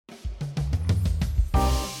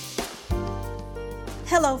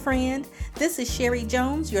Hello, friend. This is Sherry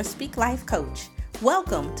Jones, your Speak Life coach.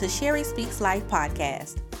 Welcome to Sherry Speaks Life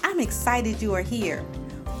podcast. I'm excited you are here.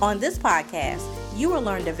 On this podcast, you will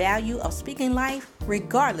learn the value of speaking life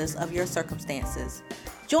regardless of your circumstances.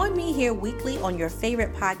 Join me here weekly on your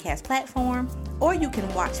favorite podcast platform, or you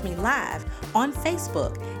can watch me live on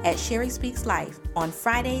Facebook at Sherry Speaks Life on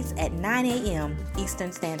Fridays at 9 a.m.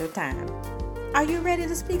 Eastern Standard Time. Are you ready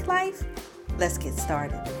to speak life? Let's get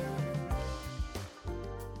started.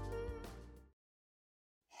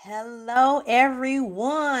 Hello,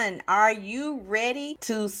 everyone. Are you ready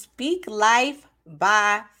to speak life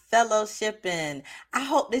by fellowshipping? I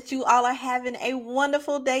hope that you all are having a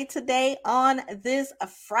wonderful day today on this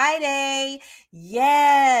Friday.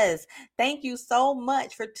 Yes. Thank you so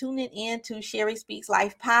much for tuning in to Sherry Speaks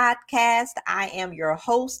Life podcast. I am your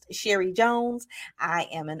host, Sherry Jones. I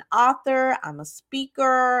am an author, I'm a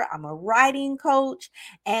speaker, I'm a writing coach,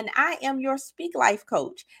 and I am your Speak Life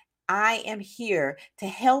coach. I am here to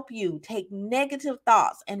help you take negative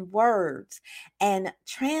thoughts and words and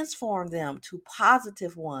transform them to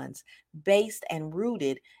positive ones based and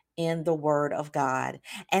rooted in the Word of God.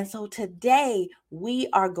 And so today we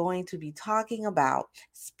are going to be talking about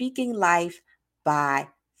speaking life by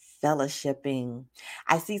fellowshipping.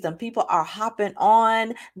 I see some people are hopping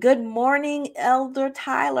on. Good morning, Elder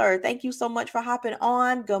Tyler. Thank you so much for hopping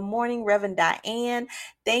on. Good morning, Reverend Diane.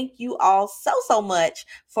 Thank you all so much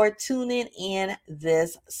for tuning in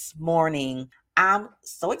this morning. I'm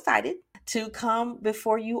so excited to come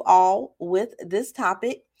before you all with this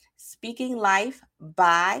topic, speaking life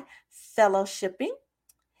by fellowshipping.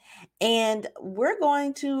 And we're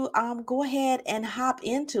going to go ahead and hop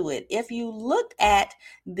into it. If you looked at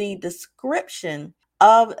the description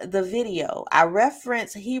of the video, I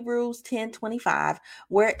reference Hebrews 10:25,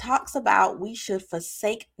 where it talks about we should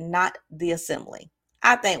forsake not the assembly.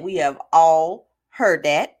 I think we have all heard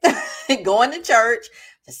that. Going to church,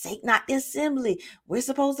 forsake not the assembly. We're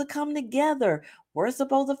supposed to come together. We're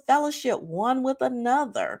supposed to fellowship one with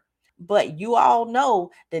another. But you all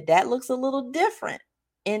know that looks a little different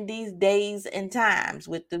in these days and times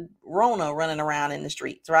with the Rona running around in the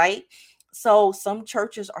streets, right? So some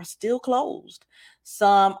churches are still closed.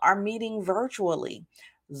 Some are meeting virtually.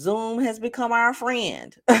 Zoom has become our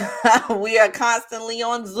friend. We are constantly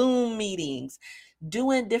on Zoom meetings,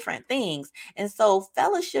 doing different things. And so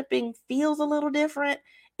fellowshipping feels a little different.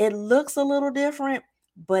 It looks a little different,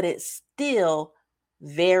 but it's still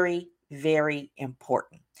very, very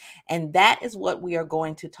important. And that is what we are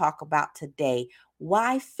going to talk about today.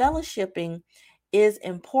 Why fellowshipping is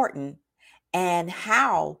important and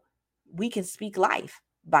how we can speak life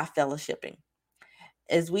by fellowshipping.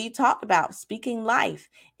 As we talked about, speaking life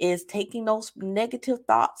is taking those negative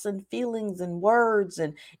thoughts and feelings and words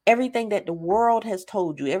and everything that the world has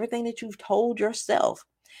told you, everything that you've told yourself,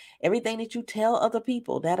 everything that you tell other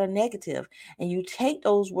people that are negative, and you take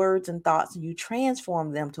those words and thoughts and you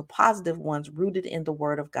transform them to positive ones rooted in the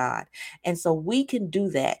Word of God. And so we can do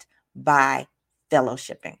that by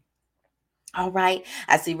fellowshipping. All right.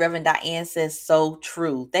 I see Reverend Diane says so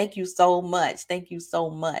true. Thank you so much. Thank you so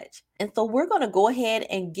much. And so we're going to go ahead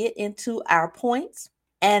and get into our points.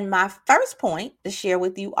 And my first point to share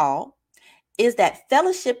with you all is that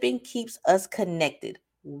fellowshipping keeps us connected.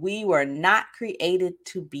 We were not created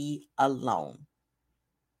to be alone.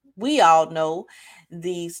 We all know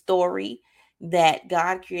the story that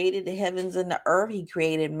God created the heavens and the earth. He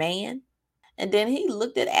created man. And then he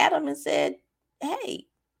looked at Adam and said, hey,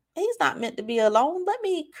 he's not meant to be alone. Let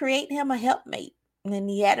me create him a helpmate. And then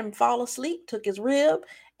he had him fall asleep, took his rib,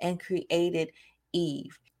 and created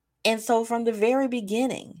Eve. And so from the very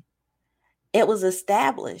beginning, it was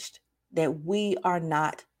established that we are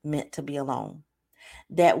not meant to be alone,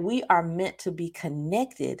 that we are meant to be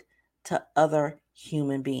connected to other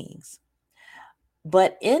human beings.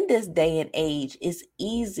 But in this day and age, it's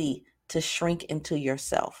easy to shrink into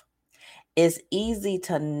yourself. It's easy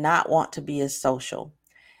to not want to be as social.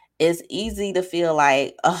 It's easy to feel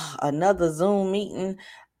like, another Zoom meeting.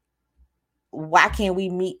 Why can't we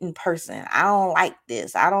meet in person? I don't like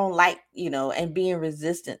this. I don't like, and being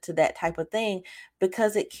resistant to that type of thing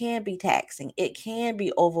because it can be taxing. It can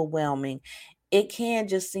be overwhelming. It can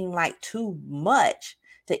just seem like too much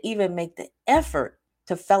to even make the effort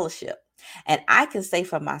to fellowship. And I can say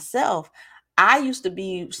for myself, I used to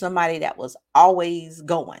be somebody that was always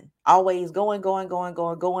going, doing.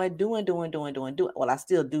 Well, I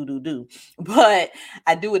still do, but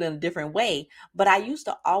I do it in a different way. But I used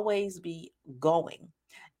to always be going.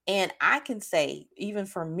 And I can say, even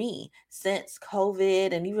for me, since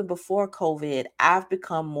COVID and even before COVID, I've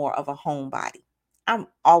become more of a homebody. I'm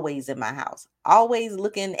always in my house, always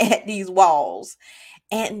looking at these walls.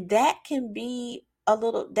 And that can be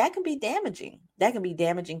that can be damaging. That can be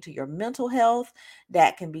damaging to your mental health.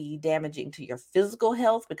 That can be damaging to your physical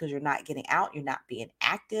health because you're not getting out, you're not being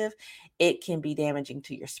active. It can be damaging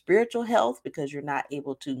to your spiritual health because you're not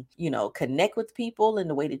able to, connect with people in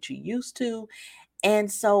the way that you used to. And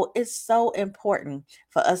so it's so important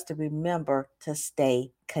for us to remember to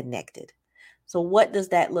stay connected. So, what does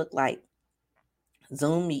that look like?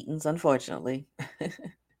 Zoom meetings, unfortunately,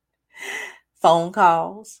 phone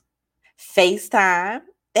calls, FaceTime.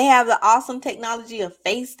 They have the awesome technology of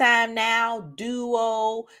FaceTime now,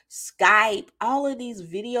 Duo, Skype, all of these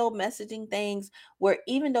video messaging things where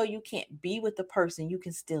even though you can't be with the person, you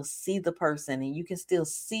can still see the person and you can still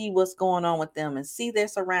see what's going on with them and see their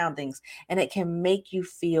surroundings, and it can make you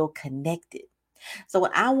feel connected. So,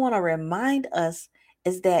 what I want to remind us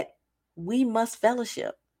is that we must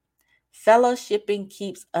fellowship. Fellowshipping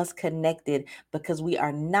keeps us connected because we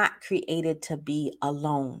are not created to be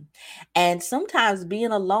alone. And sometimes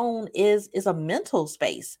being alone is a mental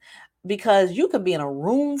space because you can be in a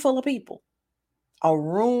room full of people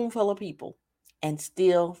and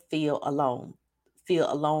still feel alone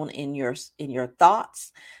in your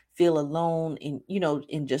thoughts, feel alone in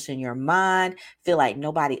your mind, feel like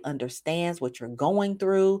nobody understands what you're going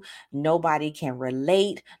through, nobody can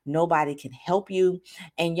relate, nobody can help you.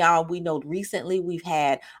 And y'all, we know recently we've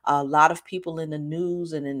had a lot of people in the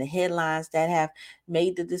news and in the headlines that have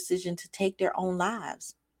made the decision to take their own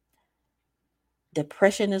lives.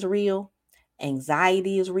 Depression is real,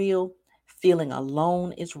 anxiety is real, feeling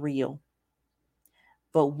alone is real.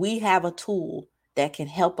 But we have a tool that can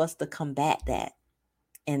help us to combat that,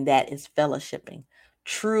 and that is fellowshipping.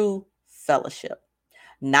 True fellowship.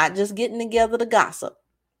 Not just getting together to gossip,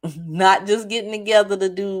 not just getting together to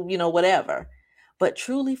do, whatever, but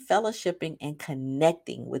truly fellowshipping and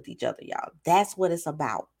connecting with each other, y'all. That's what it's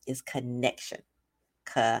about, is connection.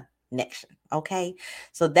 Connection. Okay.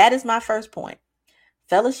 So that is my first point.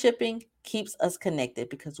 Fellowshipping keeps us connected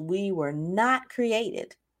because we were not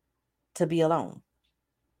created to be alone.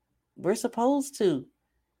 We're supposed to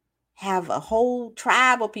have a whole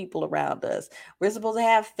tribe of people around us. We're supposed to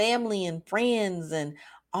have family and friends and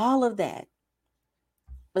all of that.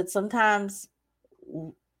 But sometimes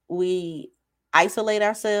we isolate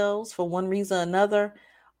ourselves for one reason or another,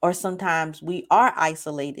 or sometimes we are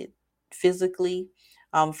isolated physically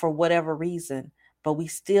for whatever reason, but we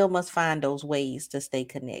still must find those ways to stay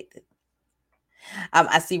connected.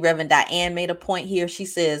 I see Reverend Diane made a point here. She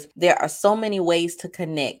says, there are so many ways to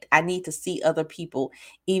connect. I need to see other people,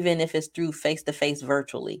 even if it's through face-to-face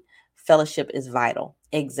virtually. Fellowship is vital.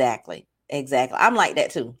 Exactly. Exactly. I'm like that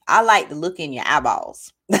too. I like to look in your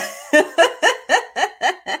eyeballs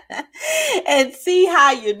and see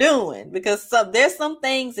how you're doing, because there's some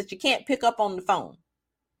things that you can't pick up on the phone.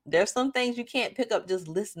 There's some things you can't pick up just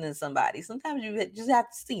listening to somebody. Sometimes you just have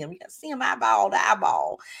to see them. You got to see them eyeball to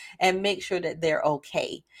eyeball and make sure that they're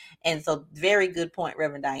okay. And so, very good point,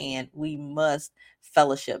 Reverend Diane. We must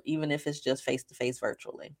fellowship, even if it's just face to face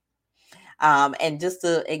virtually. And just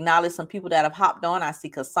to acknowledge some people that have hopped on, I see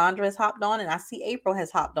Cassandra has hopped on, and I see April has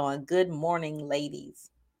hopped on. Good morning, ladies.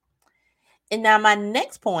 And now, my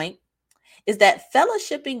next point is that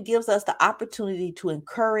fellowshipping gives us the opportunity to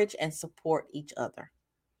encourage and support each other.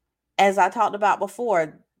 As I talked about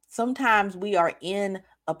before, sometimes we are in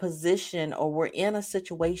a position or we're in a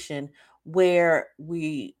situation where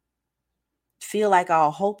we feel like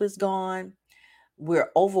our hope is gone. We're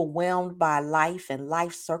overwhelmed by life and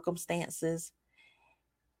life circumstances.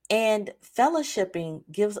 And fellowshipping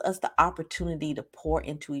gives us the opportunity to pour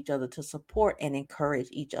into each other, to support and encourage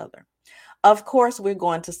each other. Of course, we're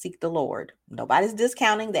going to seek the Lord. Nobody's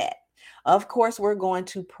discounting that. Of course, we're going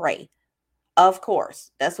to pray. Of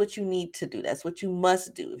course, that's what you need to do. That's what you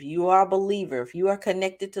must do. If you are a believer, if you are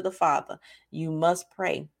connected to the Father, you must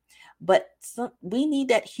pray. But we need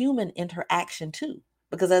that human interaction too.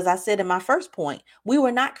 Because as I said in my first point, we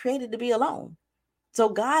were not created to be alone. So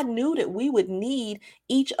God knew that we would need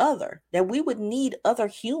each other, that we would need other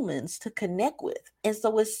humans to connect with. And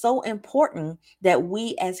so it's so important that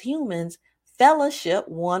we as humans fellowship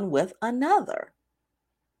one with another.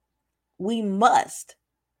 We must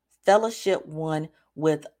fellowship one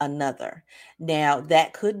with another. Now,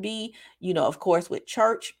 that could be, of course, with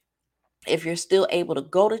church. If you're still able to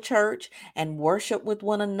go to church and worship with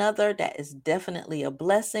one another, that is definitely a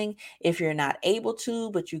blessing. If you're not able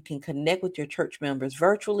to, but you can connect with your church members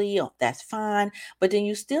virtually, that's fine. But then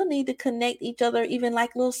you still need to connect each other, even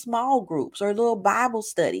like little small groups or little Bible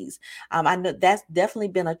studies. I know that's definitely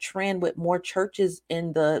been a trend with more churches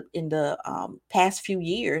in the past few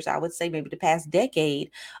years. I would say maybe the past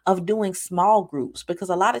decade of doing small groups, because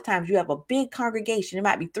a lot of times you have a big congregation. It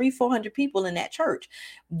might be 300-400 people in that church.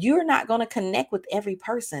 You're not going to connect with every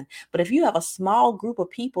person. But if you have a small group of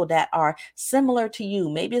people that are similar to you,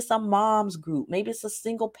 maybe it's a mom's group, maybe it's a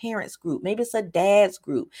single parents group, maybe it's a dad's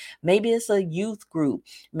group, maybe it's a youth group,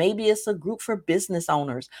 maybe it's a group for business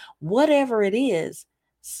owners, whatever it is,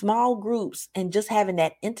 small groups, and just having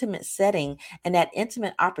that intimate setting and that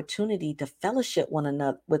intimate opportunity to fellowship one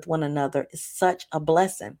another is such a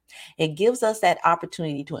blessing. It gives us that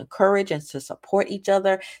opportunity to encourage and to support each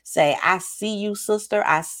other. Say, I see you, sister.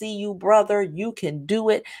 I see you, brother. You can do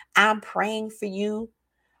it. I'm praying for you.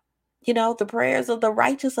 You know, the prayers of the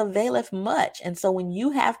righteous availeth much. And so when you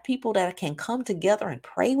have people that can come together and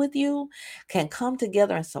pray with you, can come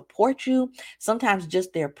together and support you, sometimes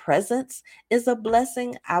just their presence is a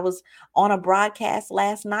blessing. I was on a broadcast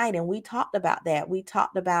last night and we talked about that. We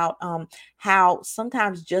talked about how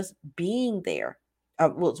sometimes just being there,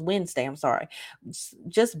 well, it's Wednesday, I'm sorry,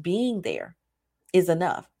 just being there is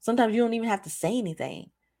enough. Sometimes you don't even have to say anything,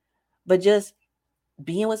 but just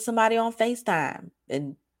being with somebody on FaceTime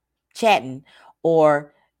and chatting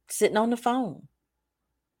or sitting on the phone.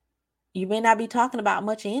 You may not be talking about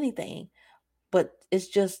much of anything, but it's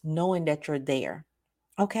just knowing that you're there.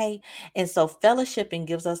 Okay. And so fellowshipping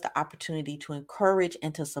gives us the opportunity to encourage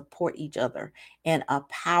and to support each other in a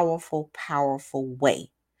powerful, powerful way.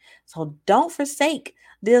 So don't forsake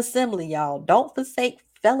the assembly, y'all. Don't forsake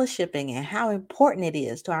fellowshipping and how important it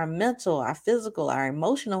is to our mental, our physical, our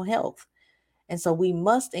emotional health. And so we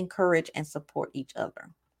must encourage and support each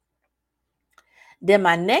other. Then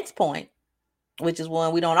my next point, which is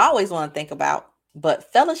one we don't always want to think about,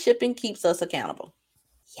 but fellowshipping keeps us accountable.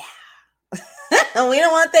 Yeah. We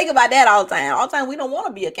don't want to think about that all the time. All the time, we don't want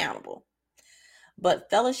to be accountable.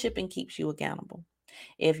 But fellowshipping keeps you accountable.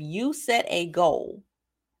 If you set a goal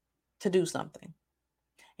to do something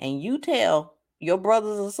and you tell your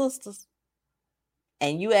brothers and sisters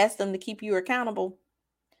and you ask them to keep you accountable,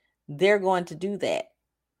 they're going to do that.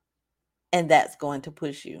 And that's going to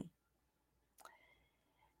push you.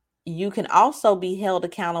 You can also be held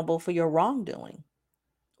accountable for your wrongdoing.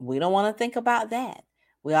 We don't want to think about that.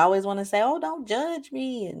 We always want to say, oh, don't judge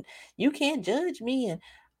me and you can't judge me. And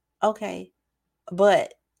okay,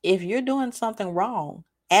 but if you're doing something wrong,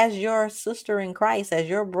 as your sister in Christ, as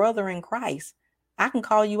your brother in Christ, I can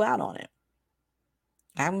call you out on it.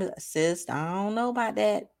 Sis, I don't know about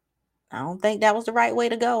that. I don't think that was the right way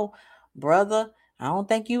to go. Brother, I don't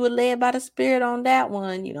think you were led by the Spirit on that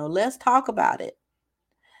one. Let's talk about it.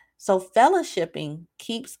 So fellowshipping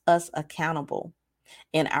keeps us accountable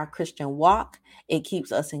in our Christian walk. It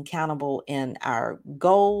keeps us accountable in our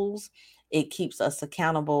goals. It keeps us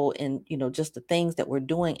accountable in, just the things that we're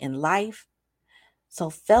doing in life.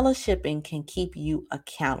 So fellowshipping can keep you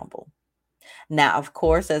accountable. Now, of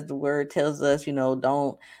course, as the word tells us,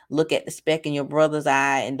 don't look at the speck in your brother's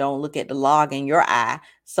eye and don't look at the log in your eye.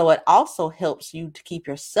 So it also helps you to keep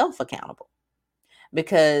yourself accountable.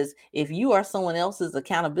 Because if you are someone else's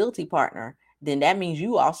accountability partner, then that means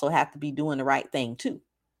you also have to be doing the right thing too.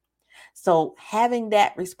 So having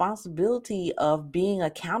that responsibility of being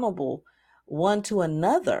accountable one to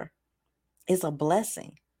another is a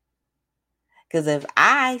blessing. Because if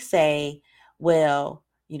I say, well,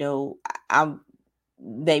 I'm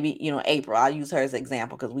maybe, April, I'll use her as an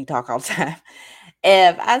example because we talk all the time.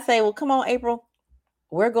 If I say, well, come on, April,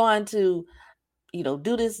 we're going to,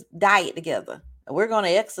 do this diet together. We're going to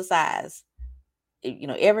exercise,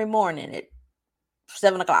 every morning at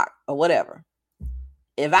 7:00 or whatever.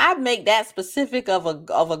 If I make that specific of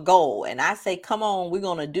a goal and I say, come on, we're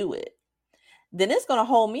going to do it, then it's going to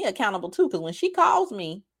hold me accountable too. Because when she calls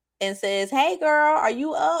me and says, hey girl, are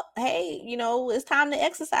you up? Hey, it's time to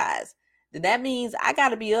exercise. Then that means I got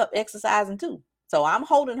to be up exercising too. So I'm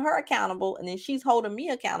holding her accountable and then she's holding me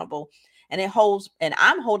accountable. And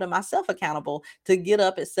I'm holding myself accountable to get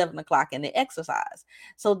up at 7:00 and to exercise.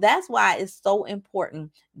 So that's why it's so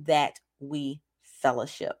important that we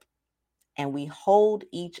fellowship and we hold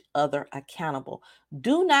each other accountable.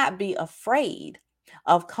 Do not be afraid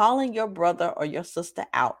of calling your brother or your sister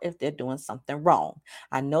out if they're doing something wrong.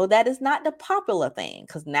 I know that is not the popular thing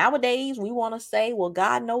because nowadays we want to say, well,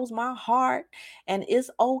 God knows my heart and it's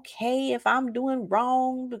okay if I'm doing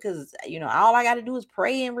wrong because, all I got to do is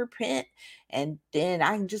pray and repent and then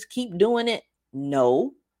I can just keep doing it.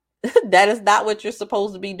 No, that is not what you're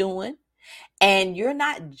supposed to be doing. And you're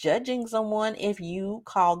not judging someone if you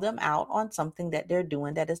call them out on something that they're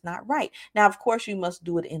doing that is not right. Now, of course, you must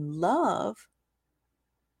do it in love,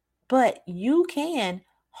 but you can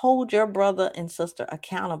hold your brother and sister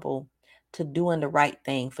accountable to doing the right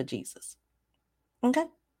thing for Jesus. Okay?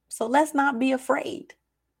 So let's not be afraid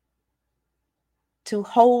to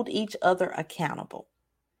hold each other accountable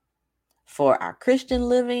for our Christian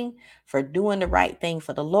living, for doing the right thing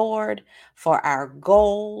for the Lord, for our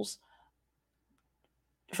goals,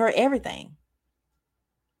 for everything.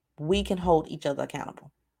 We can hold each other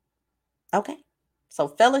accountable. Okay? So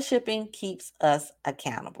fellowshipping keeps us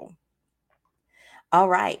accountable. All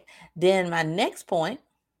right. Then my next point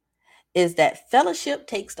is that fellowship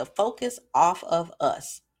takes the focus off of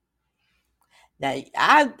us.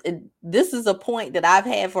 Now, this is a point that I've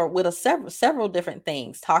had with several different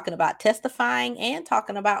things, talking about testifying and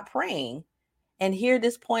talking about praying. And here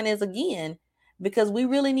this point is again, because we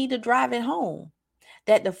really need to drive it home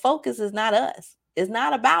that the focus is not us. It's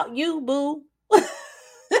not about you, boo.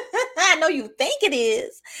 I know you think it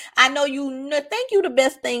is. I know you think you the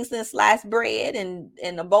best thing since sliced bread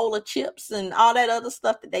and a bowl of chips and all that other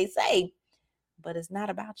stuff that they say, but it's not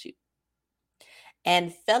about you.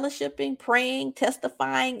 And fellowshipping, praying,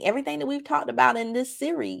 testifying, everything that we've talked about in this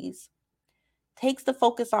series takes the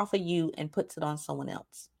focus off of you and puts it on someone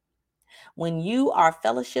else. When you are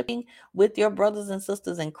fellowshipping with your brothers and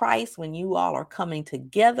sisters in Christ, when you all are coming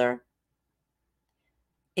together,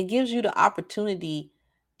 it gives you the opportunity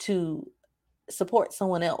to support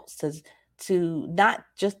someone else, to not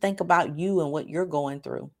just think about you and what you're going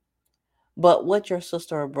through, but what your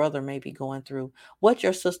sister or brother may be going through, what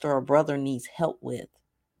your sister or brother needs help with.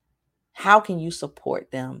 How can you support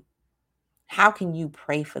them? How can you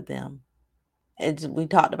pray for them? As we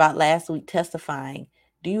talked about last week, testifying.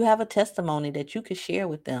 Do you have a testimony that you could share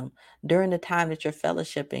with them during the time that you're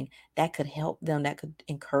fellowshipping that could help them, that could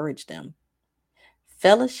encourage them?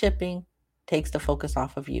 Fellowshipping takes the focus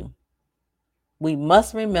off of you. We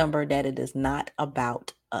must remember that it is not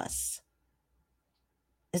about us.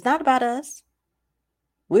 It's not about us.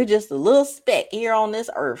 We're just a little speck here on this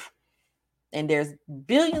earth. And there's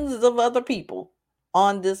billions of other people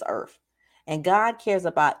on this earth. And God cares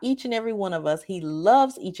about each and every one of us. He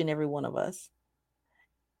loves each and every one of us.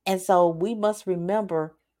 And so we must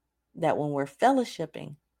remember that when we're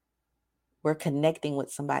fellowshipping, we're connecting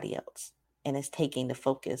with somebody else. And it's taking the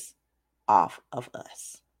focus off of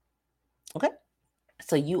us. Okay?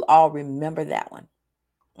 So you all remember that one.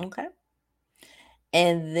 Okay?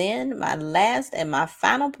 And then my last and my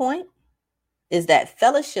final point is that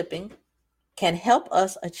fellowshipping can help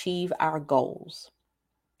us achieve our goals.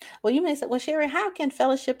 Well, you may say, well, Sherry, how can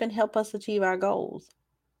fellowshipping help us achieve our goals?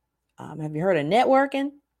 Have you heard of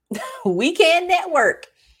networking? We can network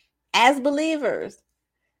as believers,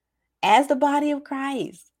 as the body of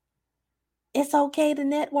Christ. It's okay to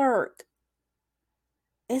network.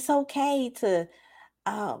 It's okay to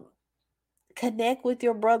connect with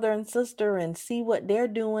your brother and sister and see what they're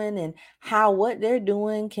doing and how what they're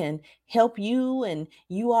doing can help you, and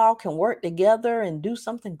you all can work together and do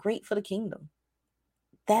something great for the kingdom.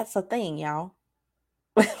 That's a thing, y'all.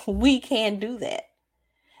 We can do that.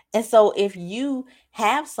 And so if you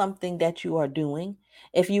have something that you are doing,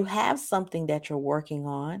 if you have something that you're working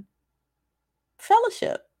on,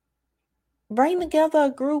 fellowship. Bring together a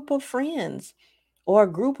group of friends or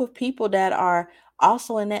a group of people that are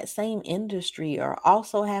also in that same industry or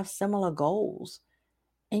also have similar goals.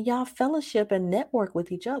 And y'all fellowship and network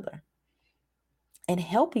with each other and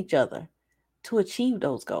help each other to achieve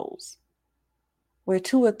those goals. Where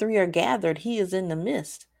 2 or 3 are gathered, he is in the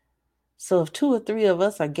midst. So if 2 or 3 of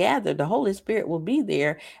us are gathered, the Holy Spirit will be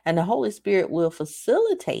there, and the Holy Spirit will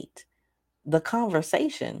facilitate the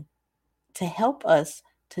conversation to help us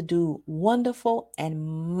to do wonderful and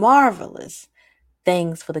marvelous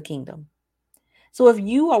things for the kingdom. So if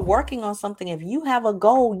you are working on something, if you have a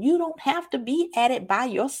goal, you don't have to be at it by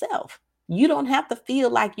yourself. You don't have to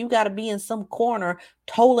feel like you got to be in some corner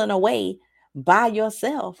toiling away by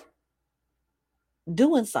yourself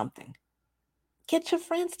doing something. Get your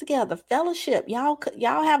friends together, fellowship. Y'all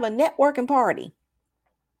have a networking party.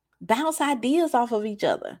 Bounce ideas off of each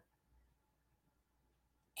other.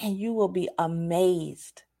 And you will be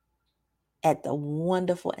amazed at the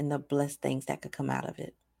wonderful and the blessed things that could come out of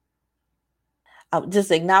it.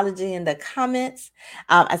 Just acknowledging in the comments.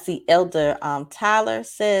 I see Elder Tyler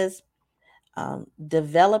says,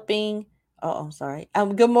 developing. Oh, I'm sorry.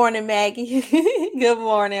 Good morning, Maggie. Good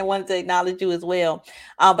morning. I wanted to acknowledge you as well.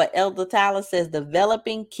 But Elder Tyler says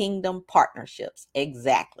developing kingdom partnerships.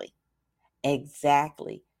 Exactly.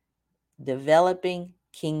 Exactly. Developing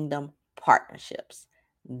kingdom partnerships.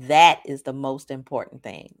 That is the most important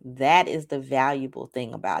thing. That is the valuable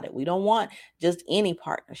thing about it. We don't want just any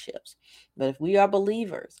partnerships, but if we are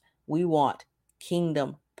believers, we want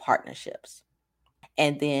kingdom partnerships.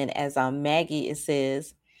 And then, as Maggie, it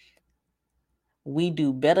says, we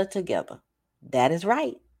do better together. That is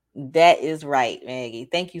right. That is right, Maggie.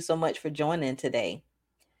 Thank you so much for joining today.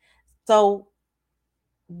 So,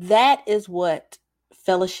 that is what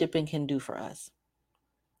fellowshipping can do for us.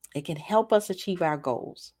 It can help us achieve our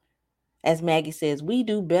goals. As Maggie says, we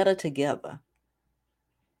do better together.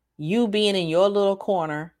 You being in your little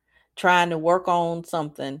corner, trying to work on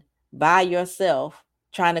something by yourself,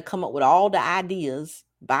 trying to come up with all the ideas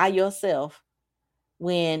by yourself,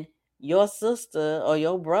 when your sister or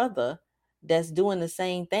your brother that's doing the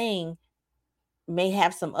same thing may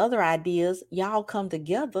have some other ideas, y'all come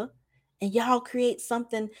together and y'all create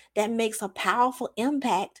something that makes a powerful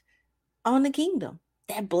impact on the kingdom,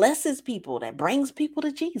 that blesses people, that brings people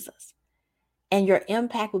to Jesus. And your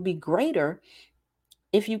impact would be greater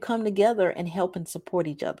if you come together and help and support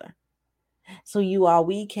each other. So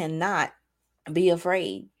we cannot be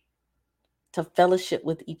afraid to fellowship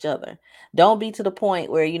with each other. Don't be to the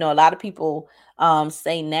point where, a lot of people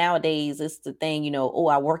say nowadays it's the thing, oh,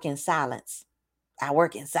 I work in silence. I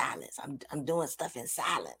work in silence. I'm doing stuff in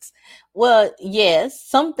silence. Well, yes,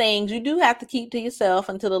 some things you do have to keep to yourself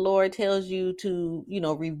until the Lord tells you to,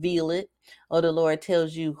 reveal it, or the Lord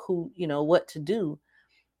tells you what to do.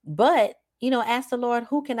 But, ask the Lord,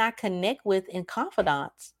 who can I connect with in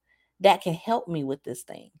confidence that can help me with this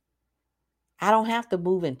thing? I don't have to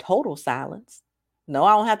move in total silence. No,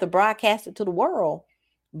 I don't have to broadcast it to the world.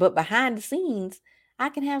 But behind the scenes, I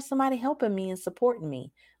can have somebody helping me and supporting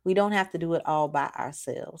me. We don't have to do it all by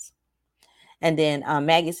ourselves. And then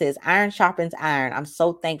Maggie says, iron sharpens iron. I'm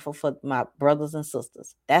so thankful for my brothers and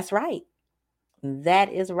sisters. That's right.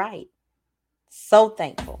 That is right. So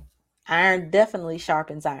thankful. Iron definitely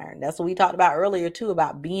sharpens iron. That's what we talked about earlier, too,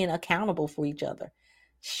 about being accountable for each other,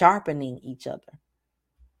 sharpening each other.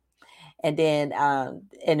 And then,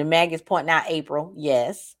 and the mag is pointing out April.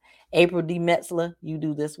 Yes. April D. Metzler, you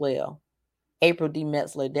do this well. April D.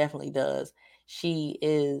 Metzler definitely does. She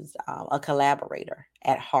is a collaborator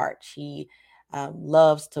at heart. She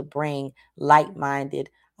loves to bring like-minded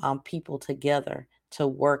people together to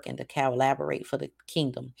work and to collaborate for the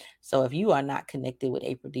kingdom. So if you are not connected with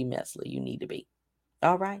April D. Metzler, you need to be.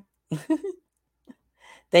 All right.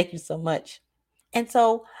 Thank you so much. And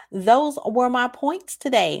so those were my points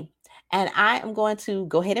today. And I am going to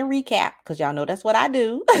go ahead and recap, because y'all know that's what I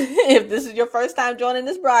do. If this is your first time joining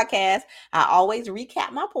this broadcast, I always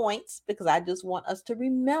recap my points because I just want us to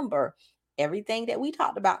remember everything that we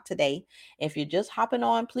talked about today. If you're just hopping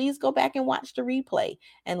on, please go back and watch the replay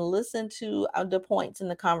and listen to the points in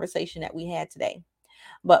the conversation that we had today.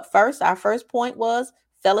 But first, our first point was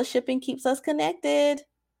fellowshipping keeps us connected.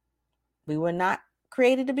 We were not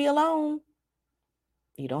created to be alone.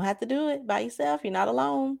 You don't have to do it by yourself. You're not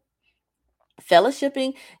alone.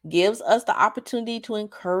 Fellowshipping gives us the opportunity to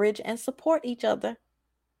encourage and support each other.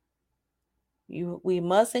 We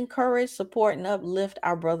must encourage, support, and uplift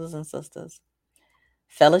our brothers and sisters.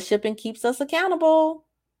 Fellowshipping keeps us accountable.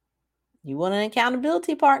 You want an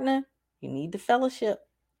accountability partner? You need the fellowship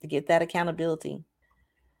to get that accountability.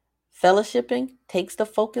 Fellowshipping takes the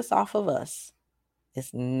focus off of us.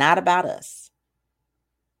 It's not about us.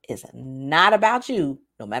 It's not about you,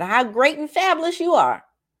 no matter how great and fabulous you are.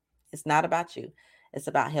 It's not about you. It's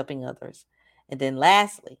about helping others. And then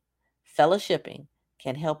lastly, fellowshipping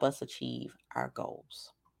can help us achieve our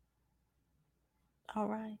goals. All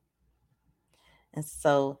right. And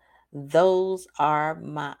so those are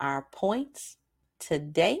our points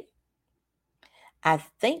today. I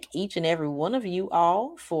thank each and every one of you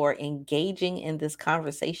all for engaging in this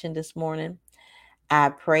conversation this morning. I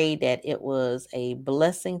pray that it was a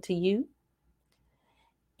blessing to you.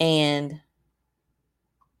 And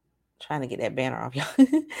trying to get that banner off,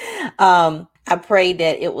 y'all. I pray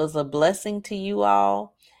that it was a blessing to you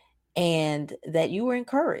all and that you were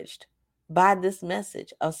encouraged by this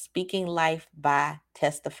message of speaking life by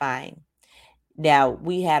testifying. Now,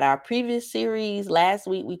 we had our previous series last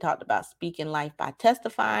week. We talked about speaking life by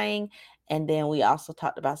testifying, and then we also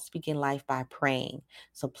talked about speaking life by praying.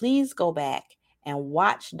 So please go back and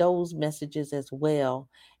watch those messages as well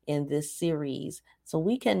in this series so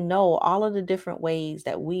we can know all of the different ways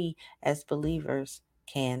that we as believers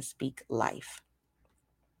can speak life.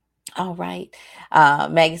 All right.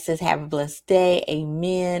 Maggie says, have a blessed day.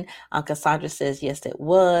 Amen. Cassandra says, yes, it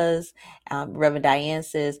was. Reverend Diane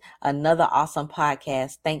says, another awesome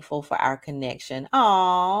podcast. Thankful for our connection.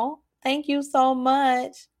 Oh, thank you so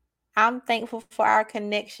much. I'm thankful for our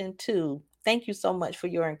connection too. Thank you so much for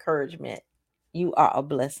your encouragement. You are a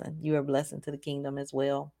blessing. You are a blessing to the kingdom as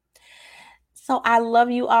well. So I love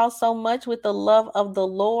you all so much with the love of the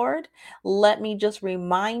Lord. Let me just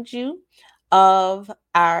remind you of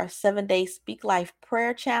our 7-day Speak Life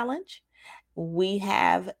Prayer Challenge.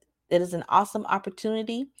 It is an awesome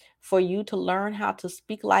opportunity for you to learn how to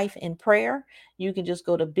speak life in prayer. You can just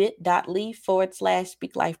go to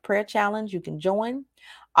bit.ly/Speak Life Prayer Challenge. You can join.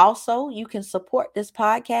 Also, you can support this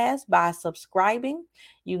podcast by subscribing.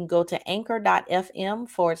 You can go to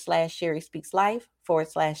anchor.fm/Sherry Speaks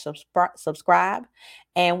Life/subscribe.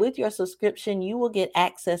 And with your subscription, you will get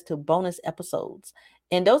access to bonus episodes.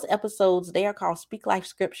 In those episodes, they are called Speak Life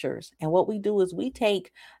Scriptures. And what we do is we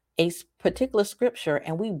take a particular scripture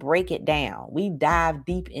and we break it down. We dive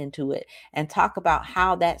deep into it and talk about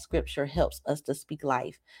how that scripture helps us to speak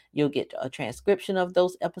life. You'll get a transcription of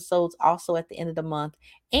those episodes also at the end of the month,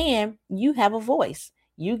 and you have a voice.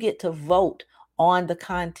 You get to vote on the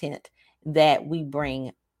content that we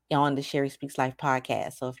bring on the Sherry Speaks Life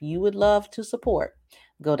podcast. So if you would love to support,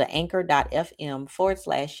 go to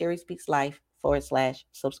anchor.fm/Sherry Speaks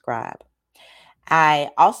Life/subscribe. I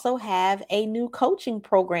also have a new coaching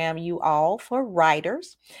program, you all, for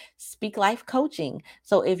writers, Speak Life Coaching.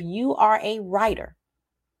 So if you are a writer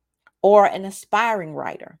or an aspiring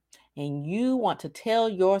writer and you want to tell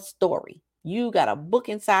your story, you got a book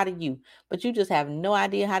inside of you, but you just have no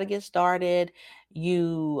idea how to get started.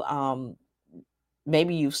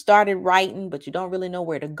 Maybe you've started writing, but you don't really know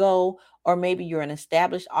where to go. Or maybe you're an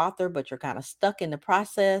established author, but you're kind of stuck in the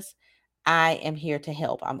process. I am here to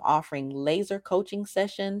help. I'm offering laser coaching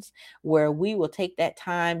sessions where we will take that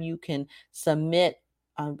time. You can submit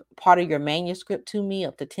part of your manuscript to me,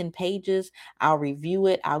 up to 10 pages. I'll review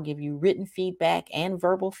it. I'll give you written feedback and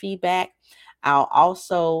verbal feedback. I'll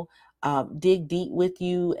also dig deep with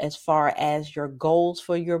you as far as your goals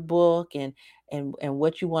for your book and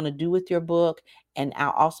what you want to do with your book. And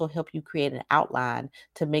I'll also help you create an outline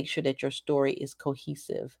to make sure that your story is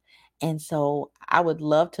cohesive. And so I would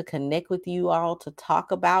love to connect with you all to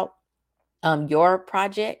talk about your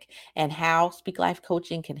project and how Speak Life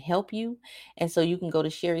Coaching can help you. And so you can go to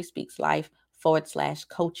Sherry Speaks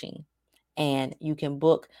Life/coaching, and you can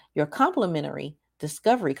book your complimentary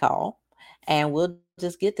discovery call. And we'll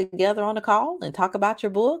just get together on a call and talk about your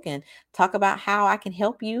book and talk about how I can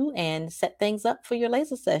help you and set things up for your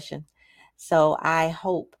laser session. So I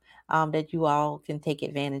hope that you all can take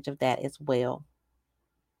advantage of that as well.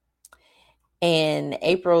 And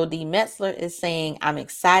April D. Metzler is saying, I'm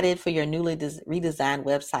excited for your newly redesigned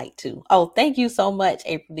website too. Oh, thank you so much,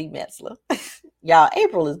 April D. Metzler. Y'all,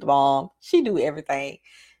 April is the bomb. She do everything.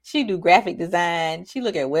 She do graphic design. She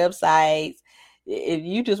look at websites. If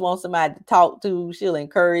you just want somebody to talk to, she'll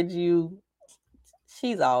encourage you.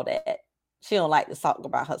 She's all that. She don't like to talk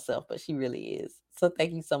about herself, but she really is. So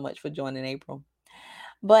thank you so much for joining, April.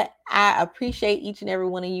 But I appreciate each and every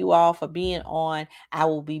one of you all for being on. I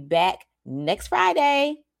will be back next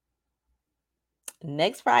Friday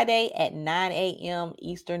at 9 a.m.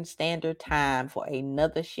 Eastern Standard Time for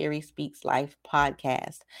another Sherry Speaks Life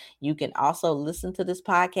podcast. You can also listen to this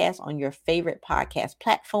podcast on your favorite podcast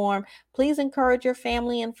platform. Please encourage your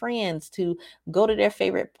family and friends to go to their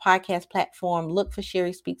favorite podcast platform, look for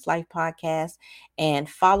Sherry Speaks Life podcast, and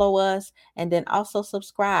follow us, and then also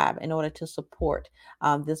subscribe in order to support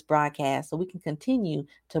this broadcast so we can continue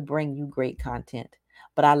to bring you great content.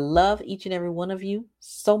 But I love each and every one of you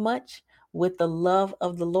so much. With the love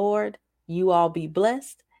of the Lord, you all be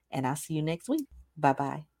blessed, and I'll see you next week.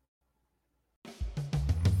 Bye-bye.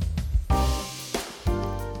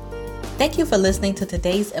 Thank you for listening to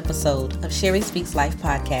today's episode of Sherry Speaks Life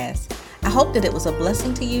podcast. I hope that it was a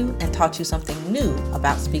blessing to you and taught you something new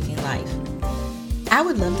about speaking life. I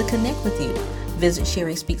would love to connect with you. Visit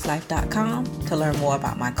SherrySpeaksLife.com to learn more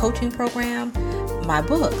about my coaching program, my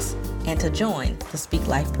books, and to join the Speak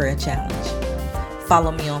Life Prayer Challenge.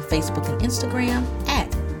 Follow me on Facebook and Instagram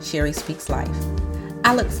at Sherry Speaks Life.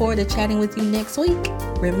 I look forward to chatting with you next week.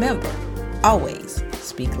 Remember, always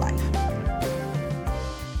speak life.